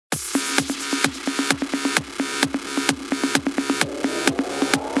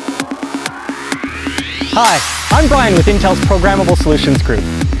Hi, I'm Brian with Intel's Programmable Solutions Group.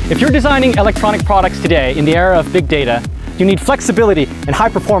 If you're designing electronic products today in the era of big data, you need flexibility and high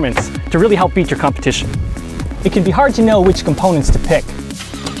performance to really help beat your competition. It can be hard to know which components to pick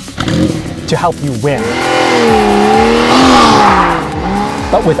to help you win.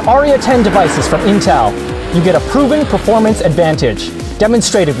 But with Arria 10 devices from Intel, you get a proven performance advantage,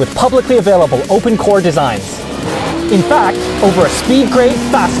 demonstrated with publicly available OpenCore designs. In fact, over a speed grade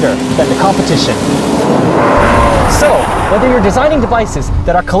faster than the competition. So, whether you're designing devices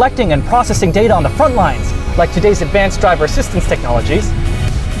that are collecting and processing data on the front lines, like today's advanced driver assistance technologies,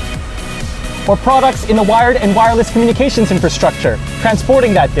 or products in the wired and wireless communications infrastructure,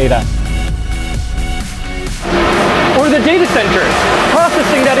 transporting that data, or the data centers,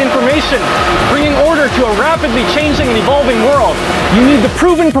 processing that information, bringing order to a rapidly changing and evolving world, you need the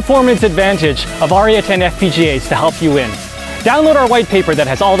proven performance advantage of Arria 10 FPGAs to help you win. Download our white paper that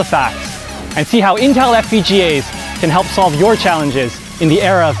has all the facts, and see how Intel FPGAs can help solve your challenges in the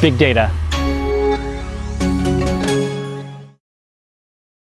era of big data.